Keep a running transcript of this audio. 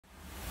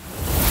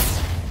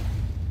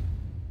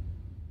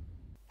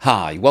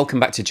Hi, welcome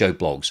back to Joe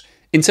Blogs.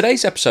 In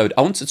today's episode,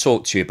 I want to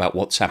talk to you about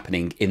what's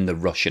happening in the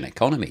Russian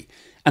economy,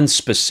 and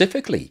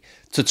specifically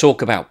to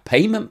talk about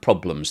payment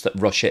problems that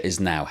Russia is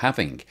now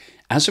having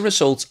as a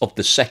result of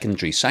the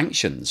secondary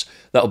sanctions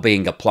that are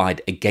being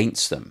applied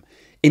against them.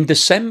 In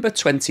December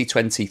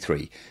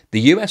 2023, the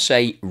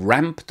USA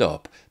ramped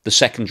up the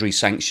secondary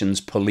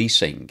sanctions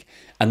policing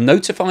and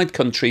notified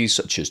countries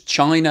such as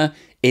China,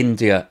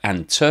 India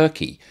and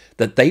Turkey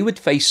that they would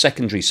face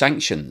secondary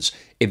sanctions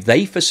if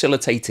they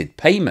facilitated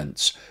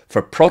payments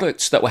for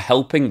products that were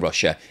helping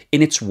Russia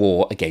in its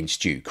war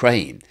against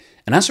Ukraine.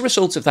 And as a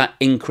result of that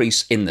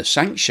increase in the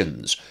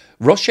sanctions,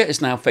 Russia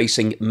is now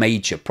facing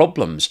major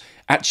problems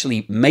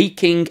actually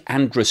making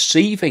and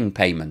receiving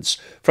payments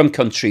from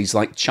countries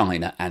like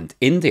China and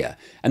India.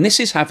 And this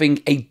is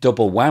having a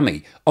double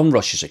whammy on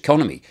Russia's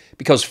economy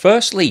because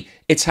firstly,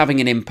 it's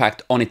having an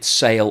impact on its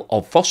sale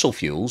of fossil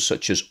fuels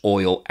such as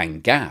oil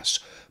and gas.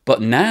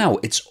 But now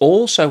it's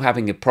also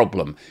having a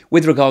problem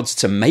with regards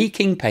to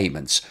making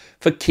payments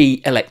for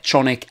key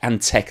electronic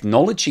and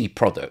technology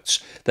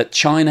products that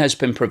China has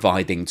been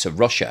providing to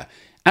Russia.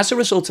 As a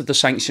result of the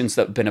sanctions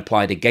that have been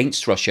applied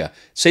against Russia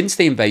since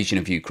the invasion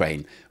of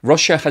Ukraine,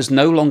 Russia has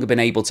no longer been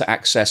able to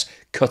access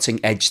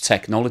cutting-edge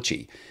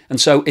technology.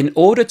 And so in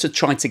order to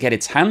try to get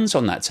its hands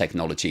on that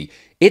technology,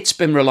 it's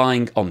been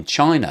relying on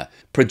China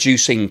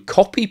producing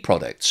copy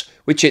products,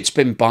 which it's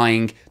been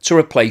buying to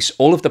replace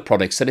all of the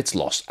products that it's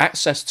lost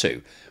access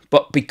to.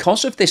 But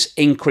because of this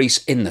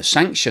increase in the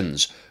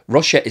sanctions,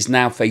 Russia is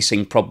now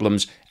facing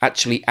problems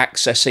actually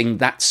accessing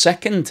that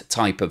second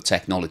type of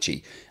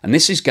technology. And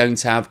this is going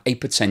to have a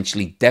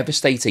potentially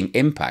devastating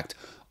impact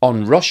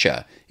on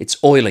Russia, its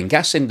oil and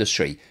gas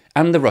industry,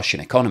 and the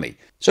Russian economy.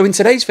 So in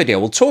today's video,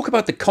 we'll talk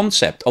about the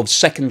concept of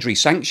secondary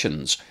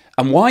sanctions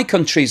and why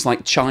countries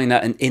like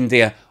China and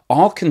India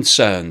are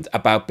concerned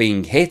about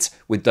being hit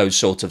with those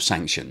sort of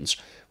sanctions.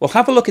 We'll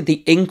have a look at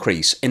the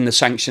increase in the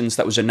sanctions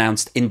that was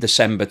announced in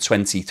December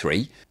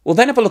 23. We'll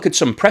then have a look at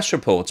some press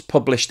reports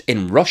published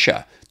in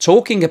Russia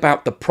talking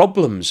about the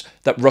problems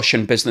that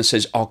Russian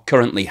businesses are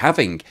currently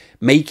having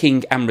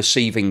making and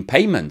receiving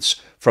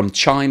payments from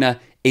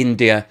China,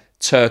 India,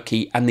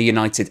 Turkey and the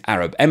United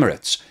Arab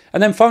Emirates.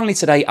 And then finally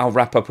today I'll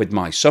wrap up with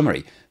my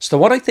summary. So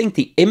what I think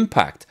the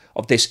impact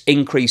of this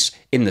increase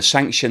in the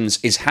sanctions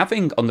is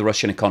having on the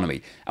Russian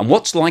economy and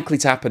what's likely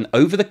to happen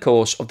over the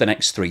course of the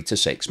next 3 to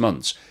 6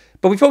 months.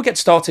 But before we get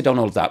started on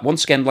all of that,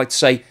 once again, I'd like to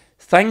say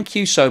thank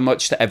you so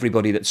much to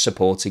everybody that's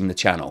supporting the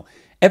channel.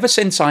 Ever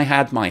since I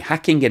had my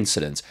hacking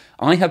incident,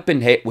 I have been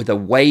hit with a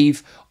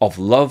wave of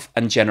love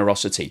and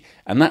generosity,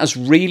 and that has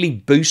really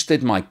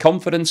boosted my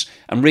confidence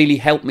and really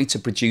helped me to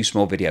produce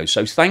more videos.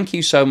 So thank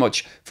you so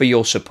much for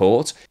your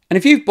support. And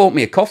if you've bought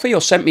me a coffee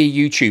or sent me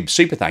a YouTube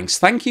super thanks,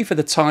 thank you for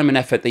the time and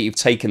effort that you've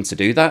taken to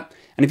do that.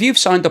 And if you've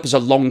signed up as a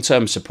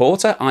long-term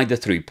supporter, either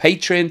through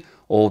Patreon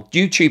or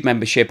YouTube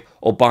membership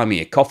or Buy Me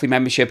a Coffee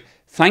membership,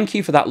 thank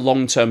you for that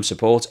long-term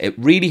support. It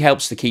really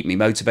helps to keep me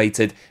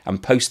motivated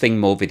and posting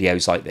more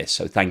videos like this,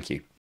 so thank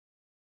you.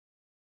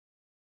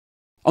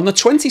 On the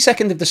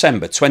 22nd of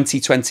December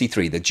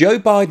 2023, the Joe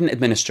Biden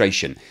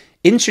administration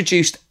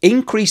introduced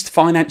increased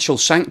financial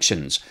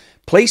sanctions,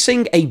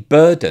 placing a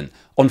burden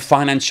on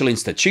financial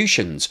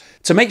institutions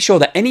to make sure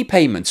that any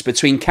payments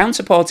between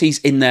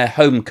counterparties in their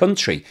home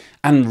country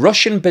and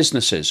Russian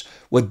businesses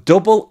were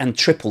double and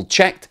triple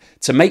checked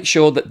to make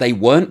sure that they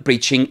weren't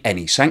breaching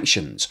any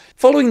sanctions.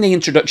 Following the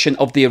introduction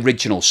of the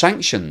original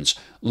sanctions,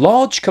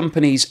 large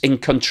companies in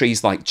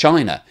countries like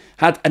China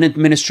had an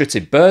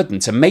administrative burden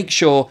to make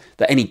sure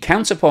that any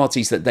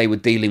counterparties that they were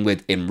dealing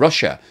with in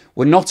Russia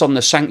were not on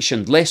the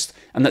sanctioned list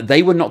and that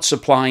they were not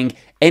supplying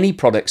any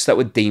products that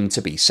were deemed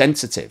to be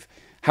sensitive.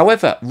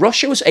 However,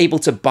 Russia was able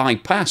to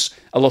bypass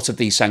a lot of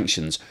these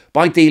sanctions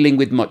by dealing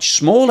with much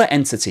smaller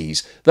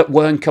entities that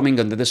weren't coming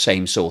under the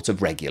same sort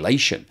of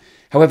regulation.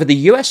 However, the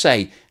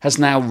USA has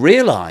now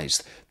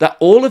realised that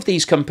all of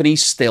these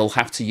companies still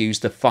have to use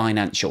the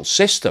financial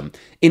system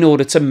in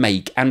order to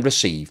make and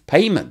receive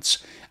payments.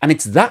 And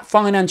it's that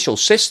financial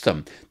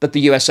system that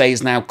the USA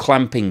is now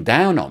clamping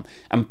down on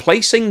and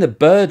placing the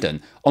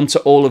burden onto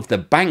all of the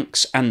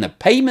banks and the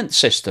payment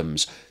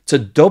systems to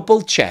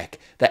double check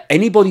that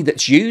anybody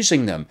that's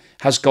using them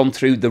has gone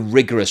through the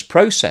rigorous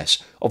process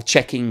of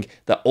checking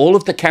that all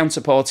of the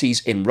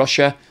counterparties in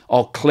Russia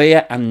are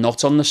clear and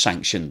not on the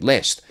sanctioned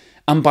list.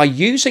 And by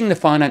using the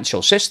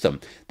financial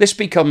system, this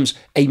becomes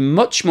a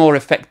much more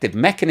effective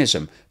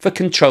mechanism for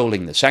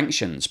controlling the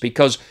sanctions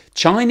because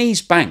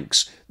Chinese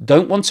banks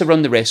don't want to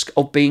run the risk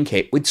of being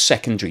hit with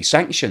secondary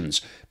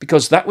sanctions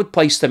because that would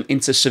place them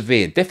into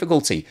severe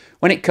difficulty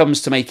when it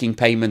comes to making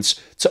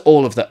payments to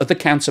all of the other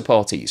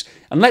counterparties.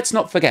 And let's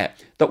not forget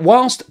that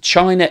whilst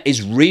China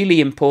is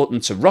really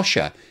important to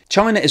Russia,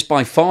 China is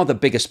by far the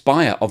biggest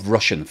buyer of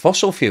Russian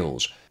fossil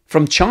fuels.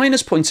 From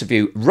China's point of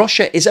view,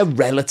 Russia is a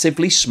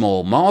relatively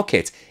small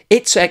market.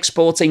 It's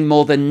exporting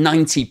more than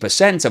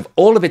 90% of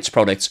all of its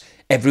products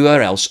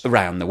everywhere else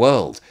around the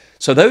world.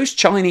 So those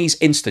Chinese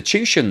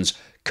institutions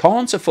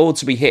can't afford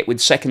to be hit with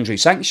secondary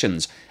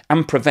sanctions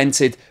and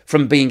prevented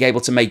from being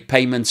able to make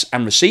payments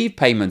and receive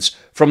payments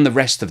from the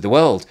rest of the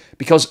world,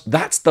 because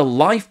that's the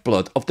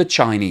lifeblood of the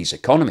Chinese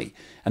economy.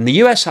 And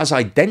the US has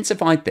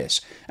identified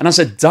this, and as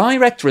a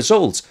direct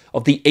result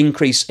of the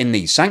increase in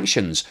these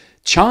sanctions,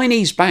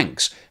 Chinese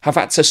banks have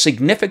had to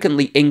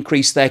significantly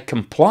increase their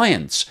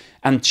compliance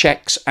and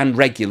checks and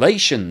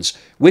regulations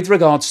with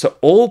regards to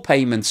all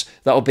payments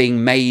that are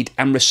being made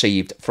and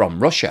received from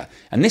Russia.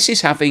 And this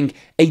is having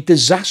a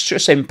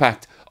disastrous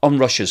impact on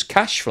Russia's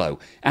cash flow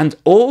and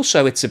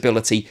also its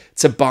ability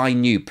to buy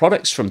new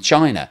products from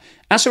China.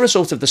 As a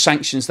result of the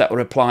sanctions that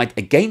were applied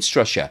against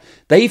Russia,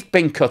 they've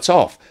been cut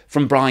off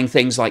from buying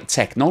things like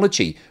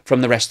technology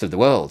from the rest of the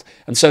world.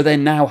 And so they're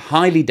now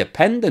highly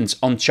dependent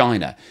on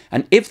China.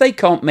 And if they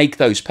can't make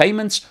those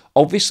payments,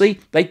 obviously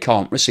they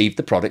can't receive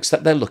the products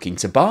that they're looking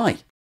to buy.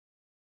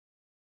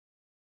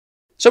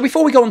 So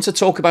before we go on to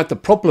talk about the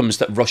problems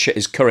that Russia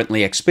is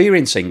currently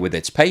experiencing with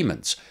its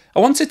payments, I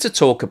wanted to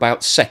talk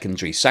about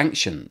secondary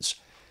sanctions.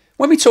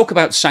 When we talk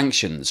about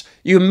sanctions,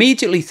 you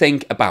immediately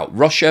think about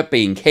Russia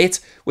being hit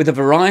with a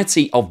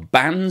variety of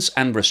bans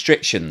and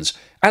restrictions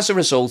as a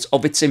result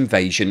of its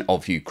invasion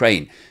of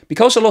Ukraine.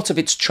 Because a lot of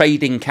its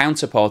trading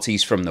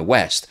counterparties from the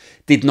West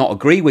did not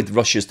agree with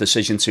Russia's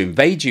decision to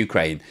invade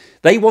Ukraine,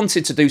 they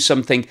wanted to do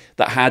something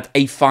that had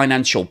a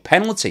financial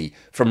penalty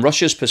from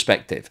Russia's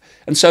perspective.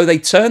 And so they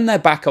turned their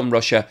back on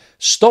Russia,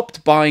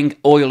 stopped buying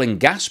oil and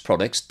gas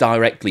products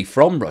directly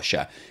from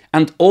Russia,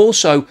 and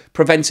also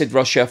prevented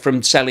Russia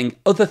from selling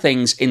other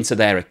things into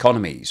their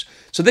economies.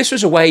 So this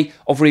was a way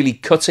of really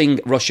cutting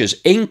Russia's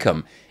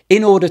income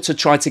in order to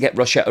try to get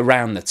Russia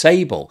around the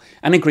table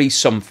and agree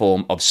some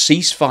form of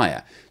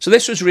ceasefire. So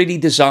this was really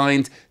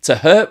designed to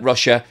hurt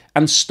Russia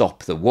and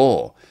stop the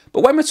war.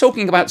 But when we're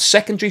talking about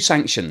secondary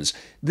sanctions,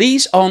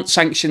 these aren't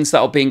sanctions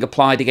that are being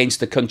applied against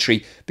the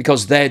country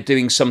because they're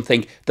doing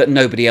something that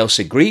nobody else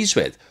agrees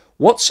with.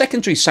 What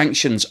secondary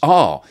sanctions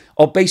are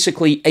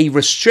basically a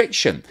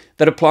restriction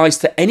that applies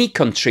to any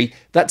country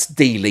that's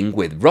dealing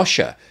with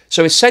Russia.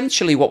 So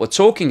essentially what we're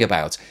talking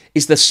about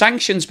is the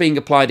sanctions being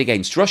applied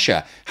against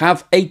Russia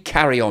have a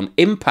carry-on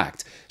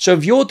impact. So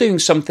if you're doing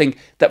something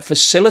that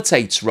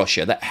facilitates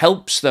Russia, that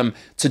helps them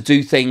to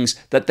do things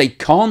that they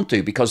can't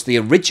do because the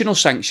original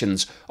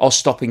sanctions are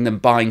stopping them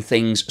buying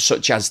things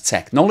such as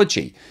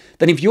technology,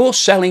 then if you're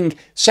selling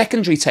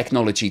secondary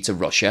technology to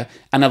Russia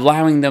and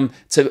allowing them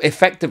to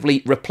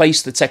effectively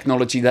replace the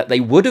technology that they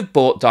would have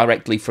bought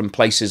directly from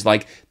places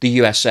like the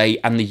USA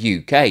and the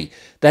UK,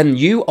 then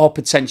you are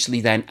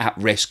potentially then at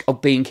risk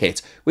of being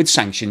hit with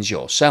sanctions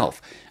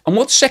yourself. And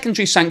what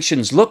secondary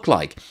sanctions look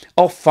like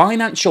are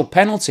financial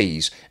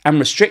penalties and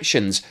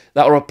restrictions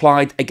that are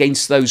applied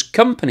against those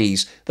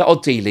companies that are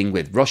dealing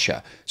with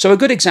Russia. So a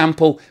good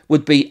example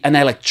would be an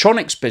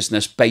electronics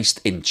business based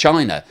in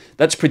China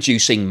that's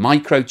producing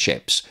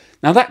microchips.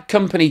 Now that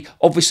company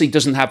obviously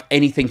doesn't have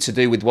anything to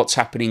do with what's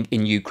happening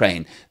in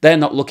Ukraine. They're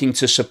not looking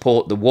to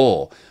support the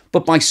war.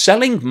 But by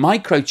selling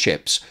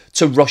microchips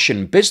to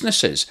Russian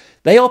businesses,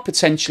 they are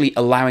potentially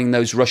allowing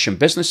those Russian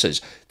businesses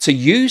to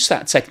use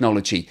that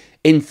technology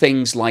in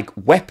things like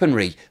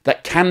weaponry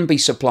that can be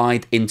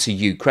supplied into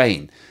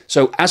Ukraine.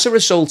 So as a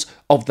result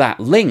of that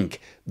link,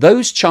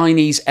 those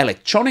Chinese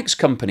electronics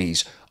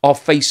companies are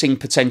facing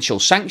potential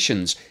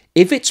sanctions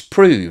if it's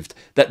proved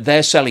that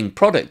they're selling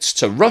products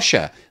to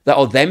Russia that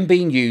are then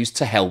being used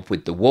to help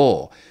with the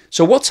war.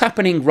 So what's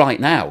happening right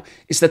now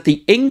is that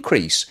the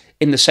increase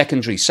in the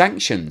secondary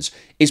sanctions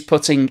is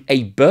putting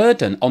a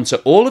burden onto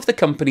all of the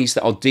companies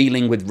that are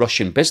dealing with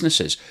Russian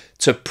businesses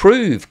to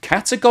prove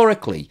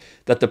categorically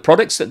that the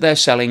products that they're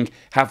selling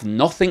have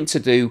nothing to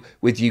do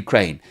with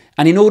Ukraine.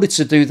 And in order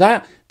to do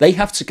that, they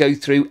have to go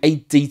through a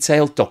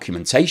detailed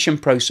documentation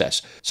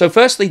process. So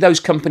firstly, those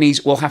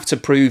companies will have to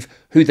prove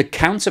who the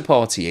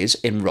counterparty is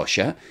in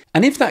Russia.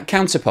 And if that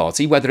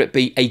counterparty, whether it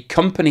be a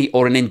company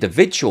or an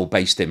individual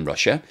based in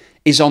Russia,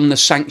 is on the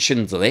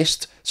sanctioned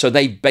list, so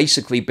they've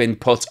basically been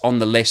put on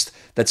the list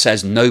that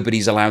says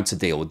nobody's allowed to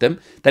deal with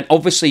them, then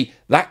obviously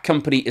that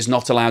company is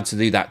not allowed to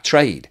do that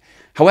trade.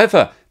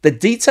 However, the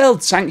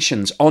detailed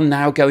sanctions are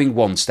now going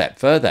one step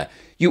further.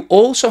 You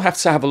also have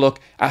to have a look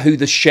at who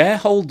the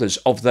shareholders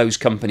of those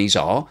companies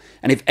are,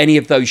 and if any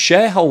of those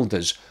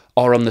shareholders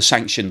are on the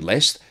sanctioned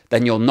list,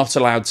 then you're not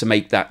allowed to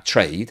make that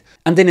trade.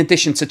 And in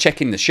addition to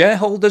checking the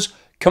shareholders,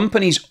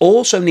 companies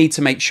also need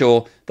to make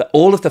sure that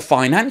all of the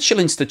financial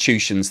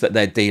institutions that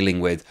they're dealing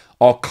with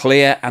are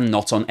clear and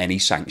not on any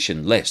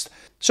sanctioned list.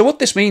 So what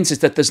this means is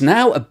that there's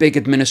now a big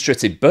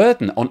administrative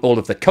burden on all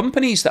of the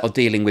companies that are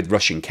dealing with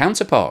Russian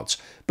counterparts.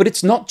 But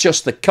it's not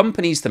just the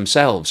companies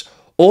themselves,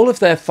 all of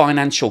their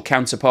financial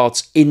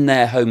counterparts in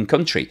their home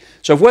country.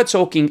 So if we're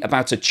talking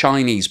about a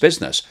Chinese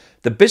business,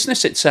 the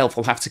business itself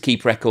will have to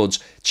keep records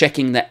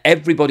checking that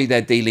everybody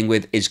they're dealing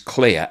with is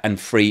clear and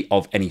free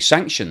of any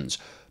sanctions.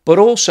 but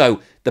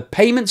also the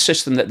payment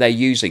system that they're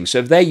using. So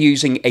if they're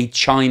using a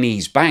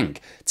Chinese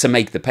bank to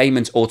make the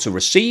payment or to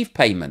receive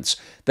payments,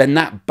 then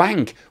that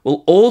bank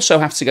will also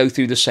have to go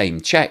through the same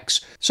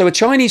checks. So a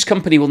Chinese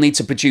company will need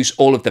to produce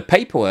all of the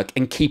paperwork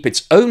and keep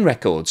its own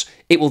records.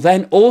 It will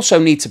then also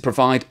need to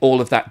provide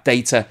all of that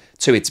data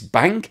to its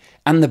bank,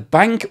 and the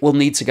bank will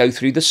need to go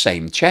through the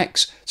same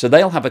checks. So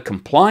they'll have a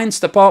compliance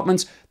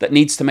department that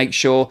needs to make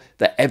sure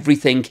that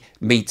everything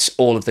meets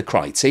all of the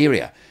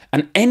criteria.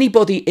 And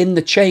anybody in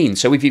the chain,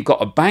 so if you've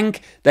got a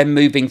bank, then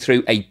moving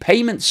through a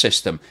payment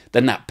system,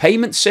 then that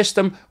payment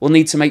system will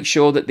need to make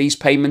sure that these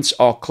payments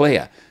are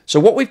clear.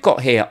 So what we've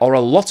got here are a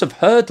lot of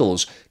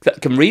hurdles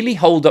that can really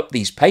hold up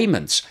these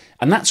payments.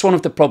 And that's one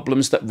of the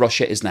problems that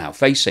Russia is now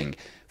facing.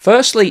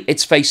 Firstly,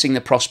 it's facing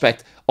the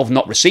prospect of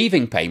not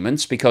receiving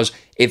payments, because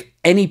if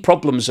any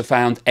problems are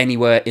found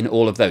anywhere in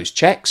all of those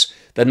checks,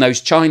 then those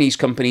Chinese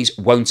companies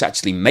won't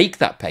actually make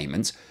that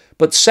payment.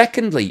 But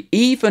secondly,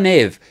 even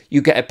if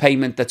you get a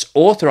payment that's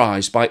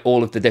authorized by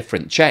all of the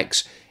different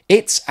checks,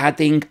 it's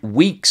adding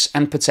weeks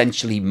and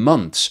potentially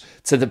months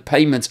to the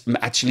payment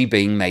actually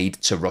being made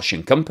to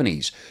Russian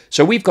companies.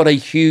 So we've got a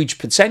huge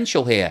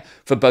potential here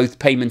for both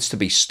payments to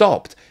be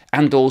stopped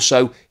and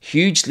also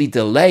hugely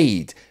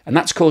delayed. And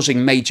that's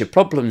causing major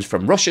problems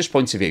from Russia's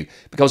point of view,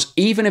 because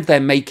even if they're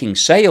making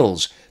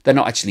sales, they're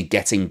not actually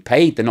getting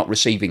paid, they're not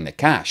receiving the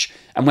cash.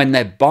 And when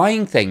they're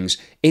buying things,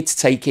 it's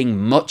taking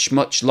much,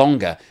 much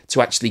longer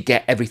to actually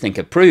get everything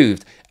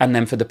approved and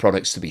then for the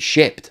products to be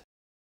shipped.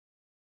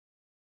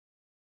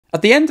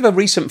 At the end of a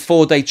recent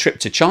 4-day trip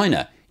to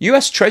China,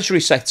 US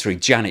Treasury Secretary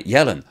Janet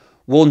Yellen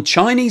warned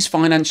Chinese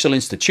financial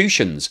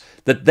institutions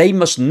that they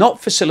must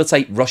not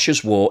facilitate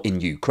Russia's war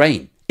in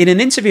Ukraine. In an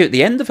interview at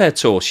the end of her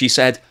tour, she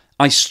said,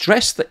 "I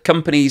stress that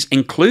companies,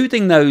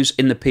 including those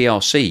in the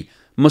PRC,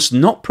 must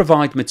not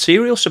provide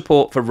material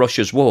support for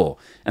Russia's war,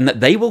 and that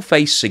they will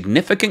face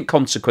significant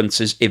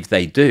consequences if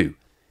they do.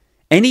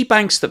 Any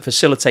banks that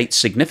facilitate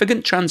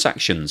significant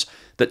transactions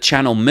that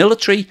channel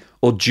military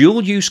or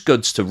dual-use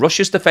goods to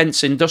Russia's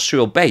defence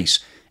industrial base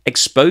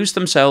expose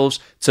themselves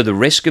to the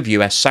risk of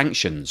US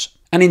sanctions."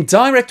 And in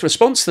direct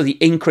response to the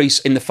increase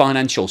in the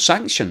financial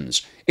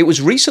sanctions, it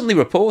was recently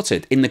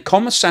reported in the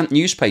Kommersant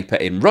newspaper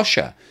in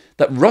Russia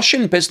that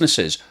Russian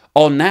businesses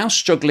are now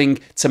struggling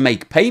to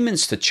make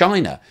payments to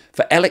China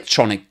for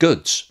electronic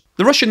goods.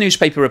 The Russian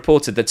newspaper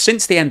reported that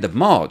since the end of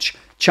March,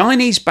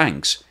 Chinese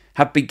banks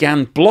have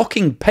begun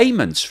blocking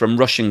payments from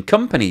Russian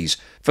companies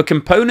for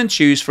components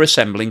used for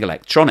assembling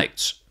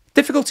electronics.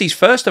 Difficulties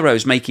first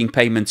arose making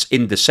payments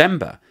in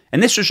December,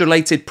 and this was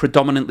related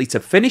predominantly to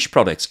finished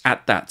products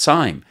at that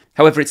time.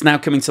 However, it's now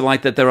coming to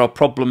light that there are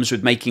problems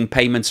with making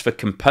payments for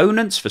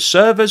components for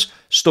servers,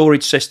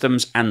 storage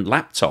systems and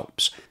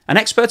laptops. And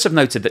experts have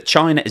noted that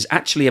China is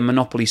actually a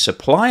monopoly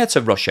supplier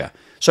to Russia,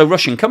 so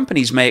Russian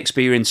companies may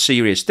experience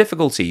serious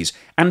difficulties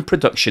and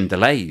production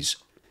delays.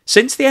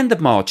 Since the end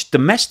of March,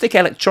 domestic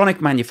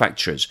electronic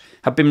manufacturers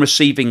have been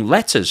receiving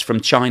letters from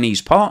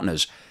Chinese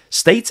partners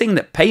stating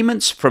that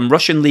payments from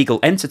Russian legal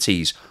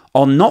entities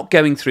are not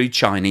going through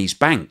Chinese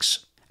banks.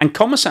 And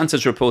Kommersant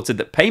has reported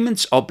that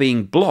payments are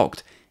being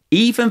blocked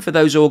even for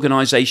those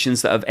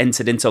organisations that have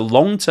entered into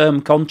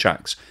long-term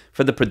contracts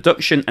for the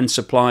production and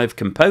supply of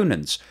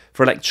components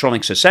for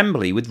electronics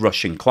assembly with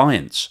Russian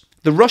clients.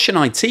 The Russian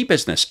IT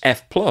business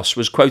F+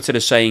 was quoted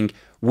as saying,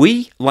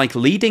 "We, like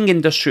leading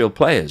industrial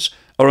players,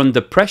 are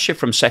under pressure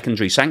from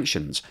secondary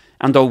sanctions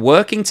and are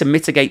working to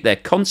mitigate their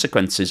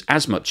consequences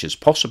as much as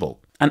possible."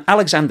 And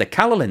Alexander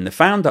Kalolin, the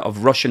founder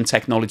of Russian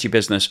technology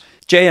business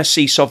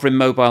JSC Sovereign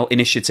Mobile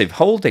Initiative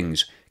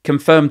Holdings,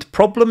 confirmed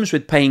problems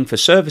with paying for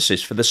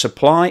services for the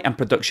supply and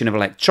production of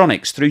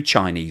electronics through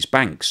Chinese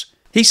banks.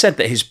 He said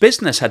that his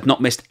business had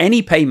not missed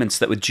any payments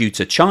that were due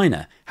to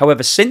China.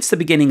 However, since the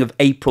beginning of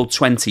April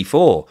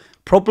 24,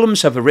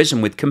 problems have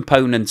arisen with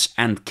components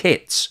and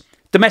kits.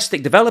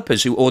 Domestic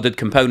developers who ordered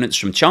components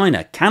from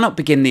China cannot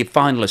begin the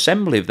final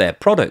assembly of their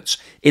products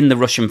in the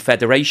Russian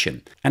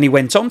Federation. And he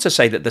went on to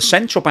say that the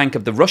Central Bank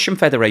of the Russian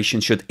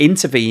Federation should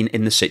intervene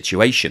in the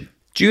situation.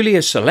 Julia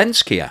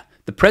Selenskia,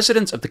 the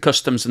president of the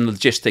customs and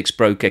logistics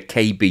broker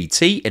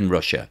KBT in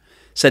Russia,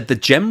 said the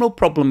general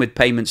problem with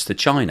payments to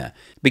China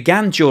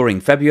began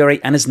during February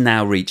and has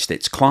now reached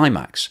its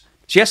climax.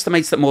 She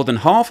estimates that more than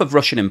half of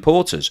Russian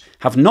importers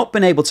have not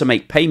been able to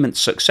make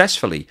payments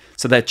successfully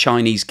to their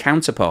Chinese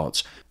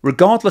counterparts,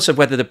 regardless of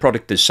whether the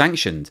product is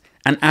sanctioned,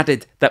 and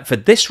added that for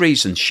this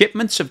reason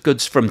shipments of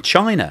goods from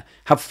China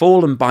have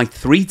fallen by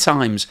 3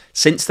 times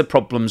since the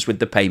problems with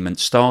the payment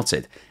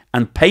started,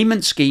 and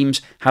payment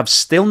schemes have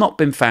still not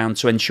been found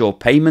to ensure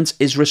payment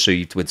is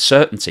received with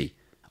certainty.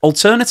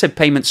 Alternative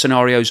payment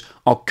scenarios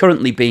are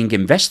currently being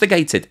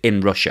investigated in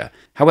Russia.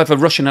 However,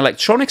 Russian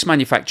electronics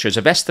manufacturers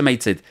have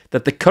estimated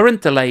that the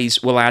current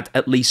delays will add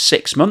at least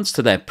 6 months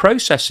to their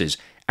processes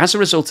as a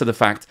result of the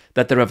fact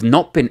that there have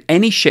not been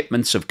any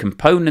shipments of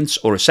components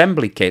or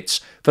assembly kits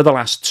for the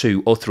last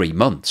 2 or 3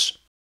 months.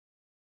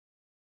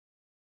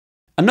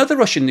 Another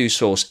Russian news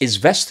source,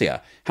 Izvestia,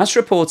 has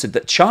reported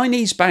that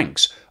Chinese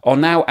banks are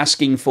now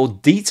asking for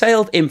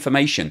detailed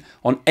information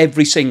on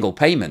every single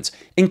payment,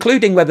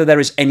 including whether there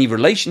is any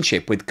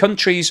relationship with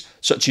countries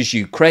such as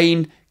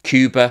Ukraine,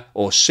 Cuba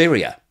or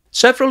Syria.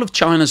 Several of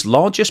China's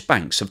largest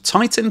banks have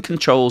tightened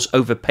controls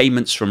over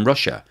payments from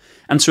Russia,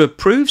 and to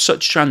approve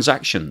such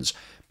transactions,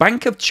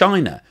 Bank of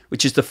China,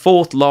 which is the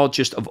fourth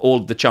largest of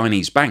all of the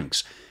Chinese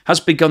banks, has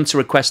begun to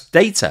request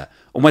data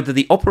on whether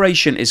the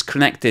operation is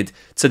connected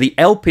to the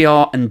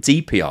LPR and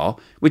DPR,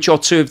 which are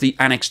two of the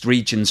annexed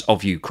regions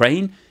of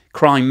Ukraine,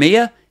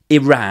 Crimea,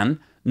 Iran,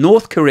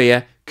 North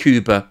Korea,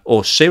 Cuba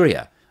or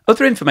Syria.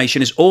 Other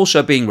information is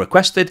also being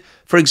requested,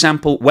 for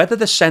example, whether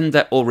the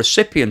sender or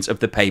recipient of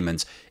the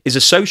payment is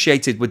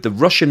associated with the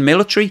Russian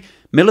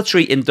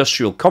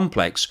military-industrial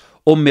complex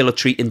or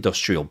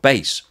military-industrial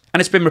base. And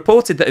it's been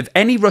reported that if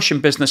any Russian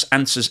business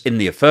answers in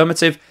the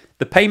affirmative,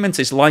 the payment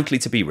is likely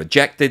to be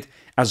rejected,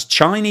 as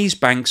Chinese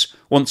banks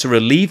want to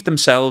relieve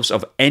themselves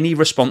of any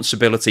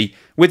responsibility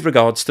with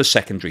regards to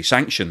secondary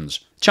sanctions.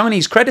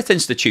 Chinese credit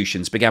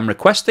institutions began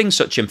requesting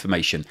such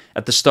information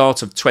at the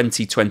start of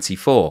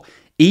 2024,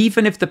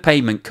 even if the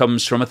payment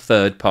comes from a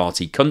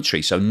third-party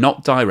country, so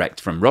not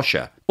direct from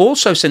Russia.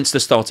 Also, since the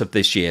start of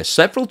this year,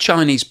 several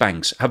Chinese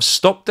banks have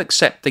stopped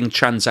accepting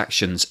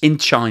transactions in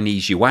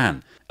Chinese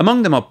yuan.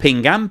 Among them are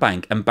Ping An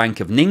Bank and Bank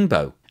of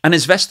Ningbo. And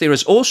Izvestia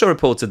has also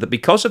reported that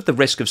because of the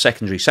risk of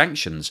secondary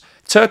sanctions,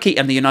 Turkey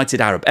and the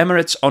United Arab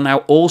Emirates are now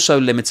also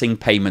limiting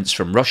payments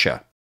from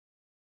Russia.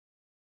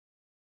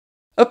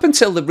 Up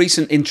until the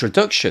recent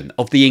introduction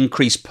of the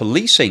increased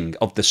policing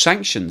of the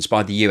sanctions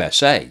by the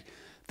USA,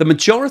 the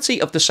majority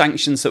of the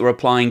sanctions that were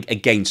applying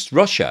against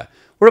Russia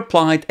were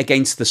applied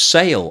against the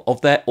sale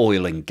of their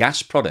oil and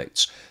gas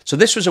products. So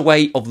this was a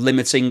way of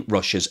limiting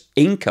Russia's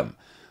income.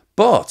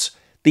 But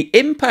the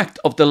impact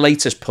of the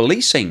latest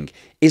policing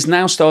is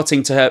now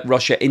starting to hurt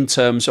Russia in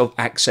terms of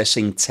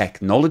accessing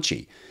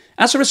technology.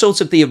 As a result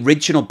of the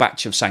original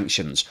batch of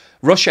sanctions,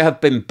 Russia have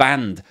been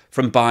banned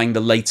from buying the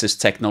latest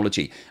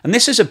technology. And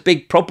this is a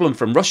big problem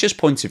from Russia's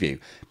point of view,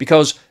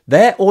 because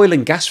their oil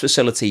and gas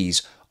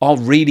facilities are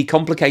really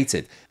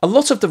complicated. A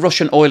lot of the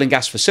Russian oil and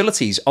gas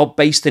facilities are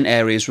based in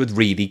areas with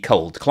really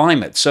cold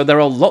climates, so there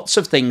are lots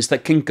of things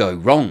that can go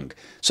wrong.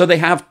 So they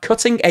have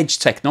cutting-edge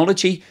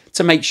technology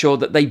to make sure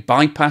that they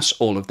bypass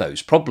all of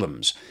those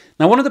problems.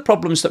 Now, one of the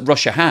problems that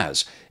Russia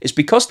has is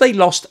because they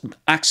lost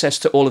access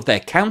to all of their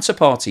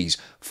counterparties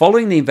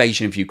following the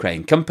invasion of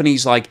Ukraine.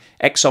 Companies like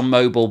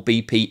ExxonMobil,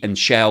 BP and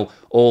Shell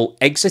all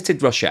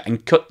exited Russia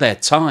and cut their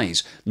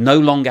ties, no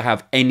longer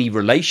have any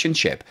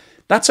relationship.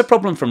 That's a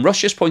problem from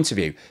Russia's point of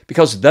view,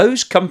 because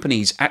those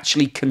companies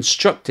actually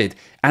constructed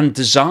and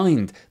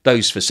designed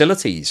those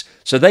facilities,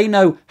 so they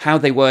know how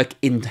they work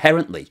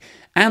inherently.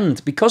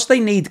 And because they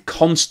need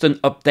constant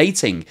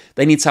updating,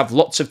 they need to have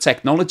lots of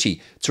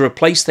technology to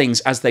replace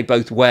things as they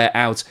both wear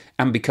out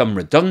and become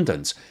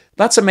redundant.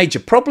 That's a major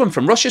problem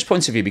from Russia's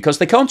point of view, because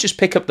they can't just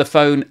pick up the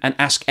phone and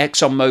ask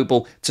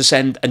ExxonMobil to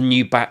send a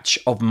new batch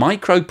of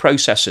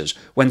microprocessors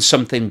when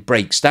something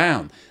breaks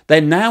down.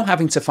 They're now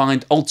having to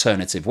find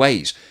alternative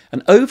ways.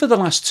 And over the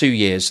last 2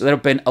 years, there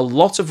have been a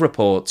lot of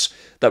reports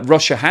that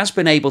Russia has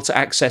been able to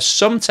access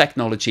some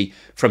technology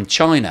from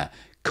China,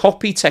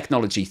 copy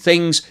technology,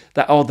 things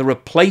that are the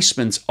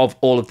replacement of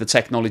all of the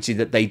technology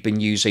that they've been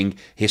using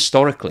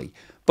historically.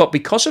 But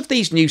because of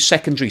these new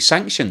secondary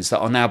sanctions that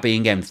are now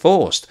being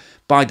enforced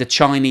by the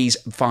Chinese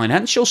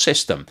financial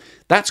system,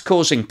 that's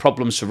causing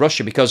problems for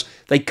Russia, because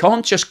they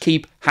can't just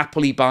keep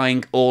happily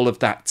buying all of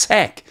that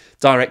tech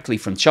directly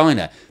from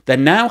China. They're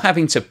now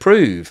having to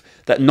prove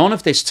that none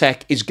of this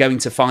tech is going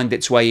to find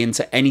its way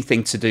into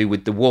anything to do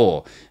with the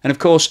war. And of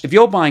course, if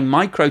you're buying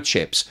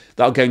microchips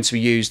that are going to be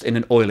used in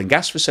an oil and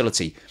gas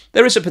facility,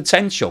 there is a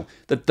potential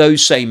that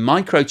those same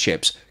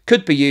microchips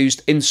could be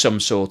used in some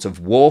sort of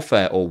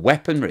warfare or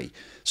weaponry.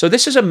 So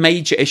this is a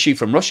major issue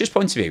from Russia's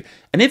point of view.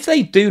 And if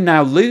they do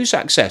now lose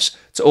access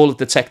to all of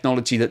the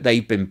technology that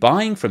they've been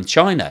buying from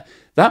China,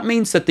 that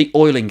means that the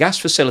oil and gas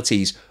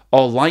facilities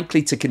are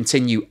likely to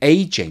continue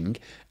aging,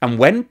 and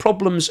when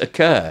problems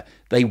occur,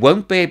 they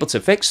won't be able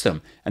to fix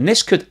them, and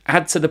this could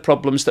add to the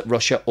problems that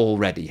Russia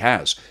already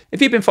has.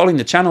 If you've been following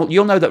the channel,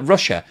 you'll know that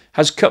Russia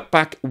has cut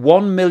back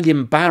 1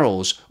 million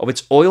barrels of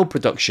its oil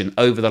production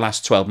over the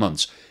last 12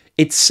 months.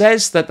 It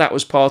says that that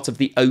was part of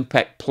the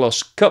OPEC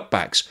plus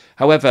cutbacks.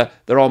 However,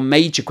 there are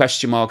major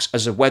question marks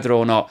as to whether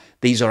or not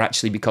these are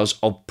actually because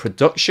of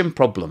production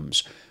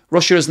problems.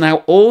 Russia has now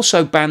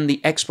also banned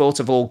the export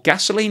of all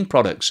gasoline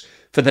products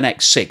for the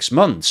next 6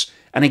 months.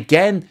 And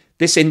again,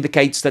 this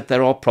indicates that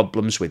there are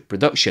problems with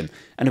production.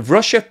 And if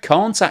Russia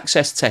can't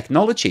access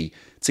technology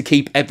to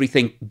keep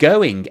everything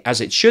going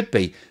as it should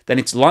be, then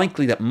it's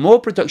likely that more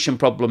production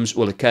problems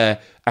will occur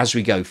as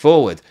we go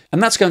forward.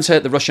 And that's going to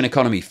hurt the Russian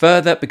economy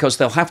further, because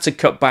they'll have to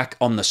cut back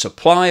on the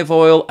supply of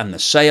oil and the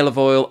sale of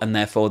oil, and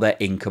therefore their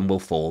income will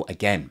fall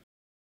again.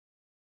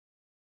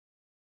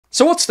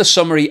 So what's the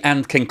summary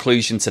and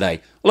conclusion today?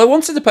 Well, I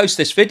wanted to post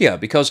this video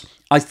because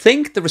I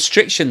think the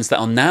restrictions that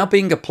are now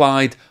being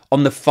applied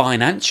on the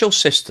financial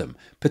system,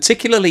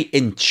 particularly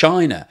in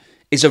China,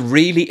 is a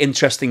really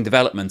interesting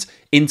development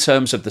in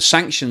terms of the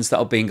sanctions that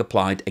are being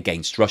applied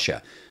against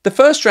Russia. The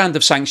first round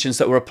of sanctions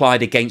that were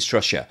applied against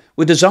Russia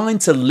were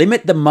designed to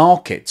limit the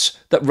markets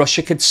that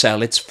Russia could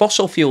sell its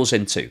fossil fuels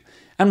into.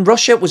 And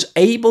Russia was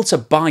able to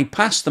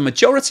bypass the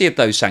majority of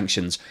those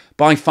sanctions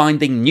by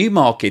finding new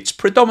markets,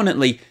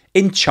 predominantly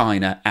in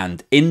China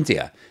and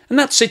India. And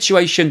that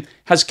situation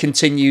has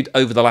continued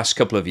over the last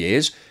couple of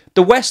years.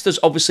 The West has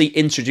obviously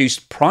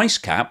introduced price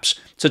caps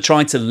to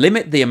try to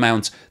limit the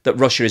amount that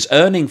Russia is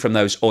earning from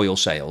those oil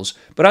sales.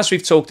 But as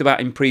we've talked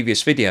about in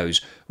previous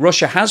videos,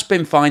 Russia has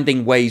been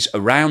finding ways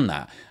around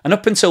that. And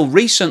up until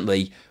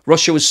recently,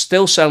 Russia was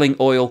still selling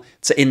oil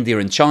to India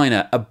and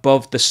China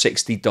above the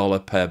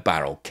 $60 per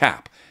barrel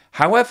cap.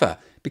 However,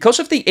 because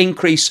of the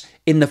increase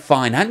in the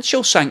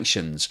financial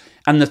sanctions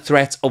and the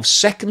threat of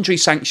secondary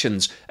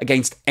sanctions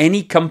against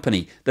any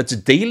company that's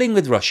dealing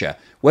with Russia,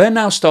 we're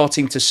now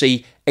starting to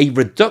see a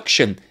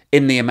reduction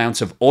in the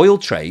amount of oil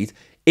trade.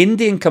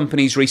 Indian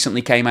companies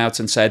recently came out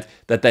and said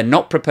that they're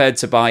not prepared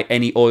to buy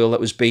any oil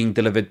that was being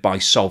delivered by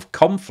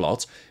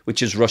Sovcomflot,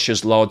 which is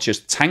Russia's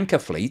largest tanker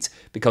fleet,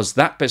 because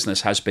that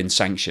business has been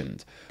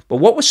sanctioned. But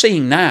what we're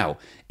seeing now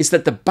is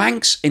that the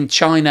banks in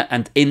China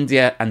and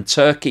India and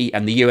Turkey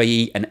and the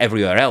UAE and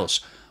everywhere else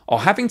are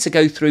having to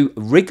go through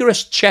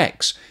rigorous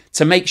checks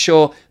to make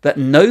sure that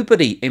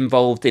nobody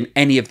involved in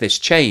any of this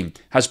chain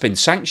has been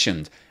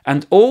sanctioned,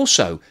 and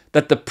also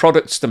that the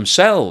products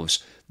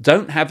themselves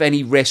don't have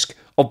any risk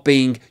of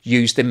being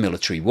used in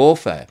military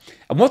warfare.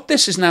 And what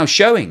this is now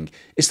showing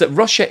is that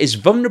Russia is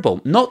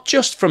vulnerable, not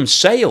just from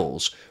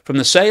sales, from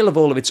the sale of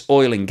all of its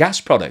oil and gas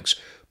products,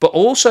 but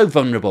also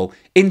vulnerable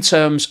in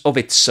terms of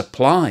its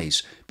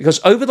supplies. Because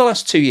over the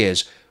last 2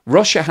 years,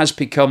 Russia has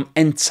become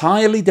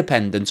entirely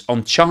dependent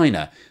on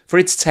China for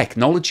its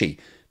technology.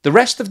 The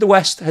rest of the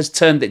West has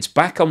turned its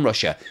back on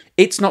Russia.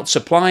 It's not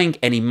supplying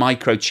any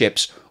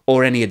microchips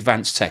or any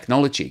advanced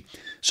technology.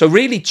 So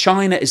really,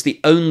 China is the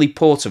only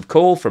port of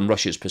call from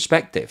Russia's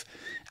perspective.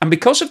 And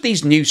because of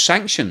these new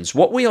sanctions,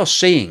 what we are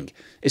seeing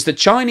is that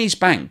Chinese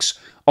banks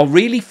are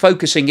really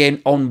focusing in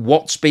on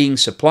what's being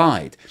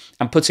supplied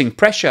and putting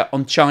pressure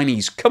on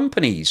Chinese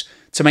companies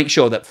to make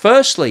sure that,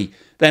 firstly,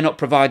 they're not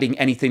providing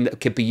anything that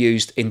could be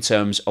used in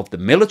terms of the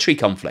military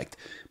conflict,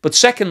 but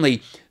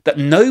secondly, that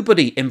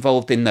nobody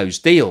involved in those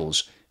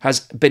deals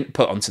has been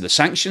put onto the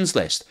sanctions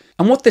list.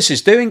 And what this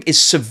is doing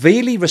is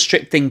severely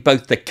restricting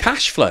both the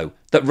cash flow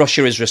that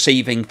Russia is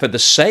receiving for the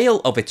sale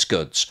of its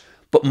goods,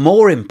 but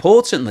more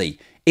importantly,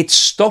 it's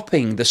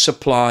stopping the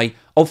supply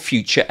of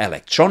future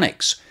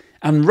electronics.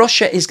 And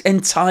Russia is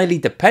entirely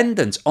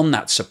dependent on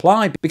that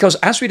supply because,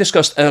 as we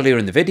discussed earlier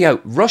in the video,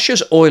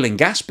 Russia's oil and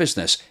gas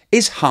business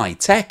is high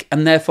tech,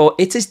 and therefore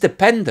it is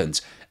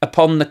dependent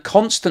upon the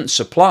constant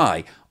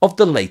supply of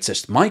the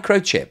latest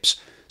microchips.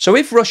 So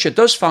if Russia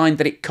does find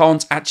that it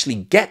can't actually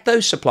get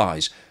those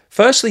supplies,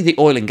 firstly, the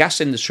oil and gas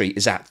industry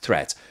is at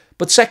threat.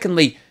 But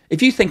secondly,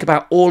 if you think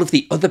about all of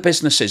the other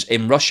businesses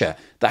in Russia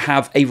that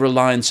have a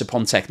reliance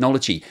upon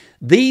technology,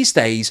 these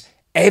days,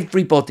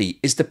 everybody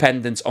is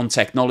dependent on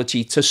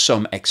technology to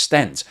some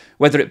extent,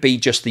 whether it be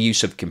just the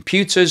use of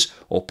computers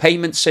or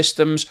payment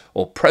systems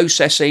or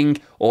processing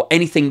or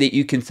anything that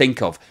you can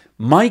think of.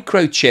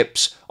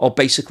 Microchips are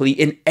basically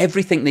in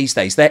everything these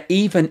days. They're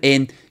even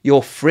in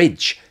your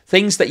fridge.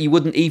 Things that you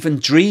wouldn't even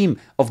dream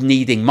of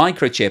needing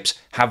microchips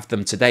have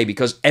them today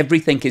because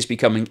everything is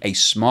becoming a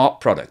smart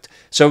product.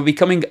 So we're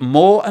becoming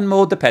more and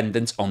more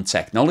dependent on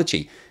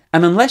technology.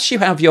 And unless you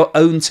have your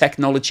own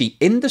technology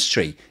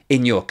industry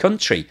in your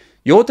country,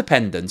 you're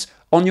dependent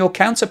on your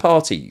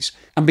counterparties.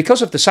 And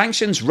because of the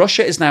sanctions,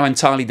 Russia is now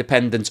entirely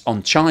dependent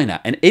on China.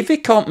 And if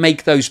it can't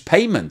make those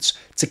payments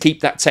to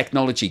keep that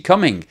technology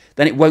coming,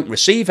 then it won't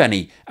receive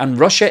any. And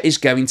Russia is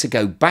going to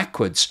go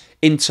backwards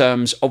in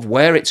terms of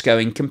where it's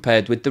going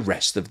compared with the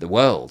rest of the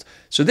world.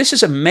 So this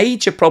is a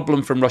major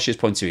problem from Russia's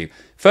point of view.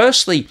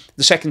 Firstly,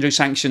 the secondary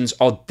sanctions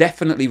are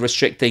definitely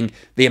restricting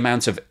the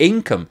amount of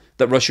income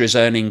that Russia is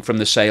earning from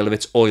the sale of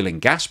its oil and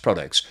gas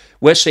products.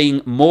 We're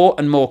seeing more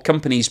and more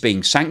companies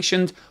being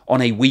sanctioned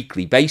on a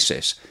weekly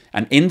basis.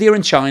 And India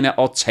and China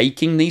are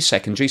taking these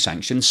secondary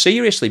sanctions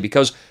seriously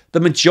because the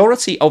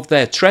majority of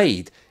their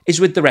trade is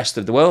with the rest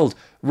of the world.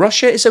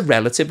 Russia is a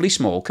relatively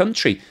small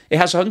country. It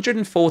has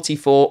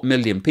 144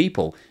 million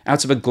people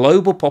out of a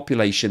global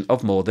population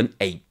of more than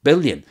 8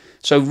 billion.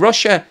 So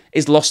Russia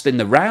is lost in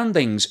the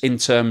roundings in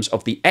terms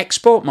of the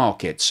export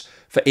markets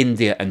for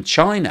India and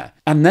China.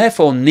 And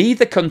therefore,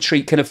 neither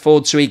country can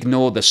afford to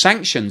ignore the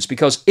sanctions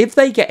because if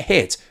they get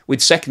hit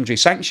with secondary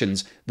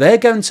sanctions, they're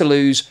going to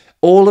lose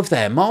all of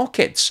their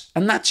markets.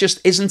 And that just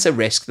isn't a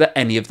risk that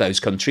any of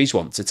those countries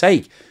want to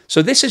take.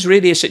 So this is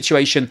really a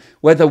situation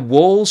where the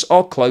walls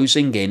are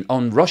closing in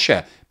on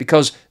Russia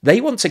because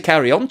they want to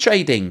carry on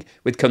trading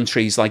with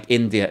countries like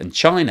India and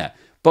China.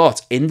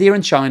 But India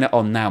and China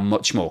are now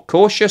much more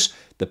cautious.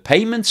 The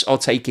payments are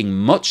taking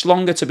much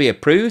longer to be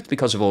approved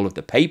because of all of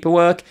the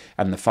paperwork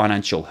and the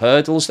financial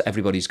hurdles that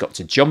everybody's got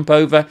to jump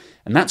over,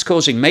 and that's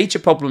causing major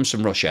problems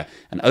from Russia.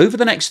 And over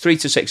the next 3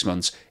 to 6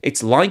 months,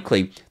 it's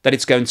likely that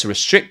it's going to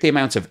restrict the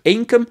amount of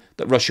income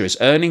that Russia is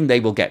earning. They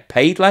will get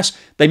paid less.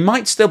 They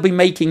might still be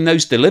making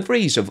those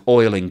deliveries of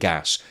oil and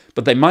gas,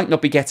 but they might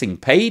not be getting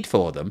paid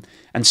for them.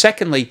 And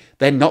secondly,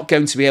 they're not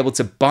going to be able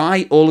to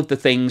buy all of the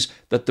things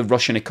that the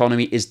Russian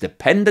economy is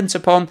dependent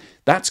upon.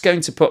 That's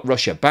going to put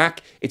Russia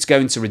back. It's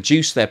going to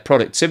reduce their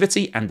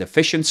productivity and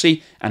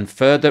efficiency and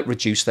further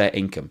reduce their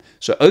income.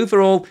 So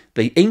overall,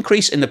 the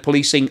increase in the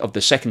policing of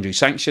the secondary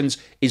sanctions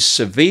is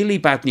severely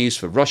bad news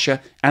for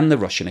Russia and the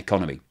Russian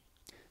economy.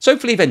 So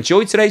hopefully you've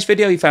enjoyed today's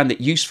video, you found it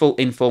useful,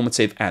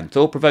 informative and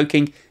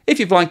thought-provoking. If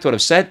you've liked what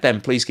I've said,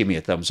 then please give me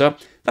a thumbs up.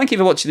 Thank you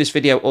for watching this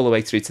video all the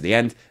way through to the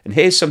end, and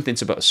here's something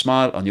to put a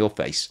smile on your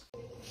face.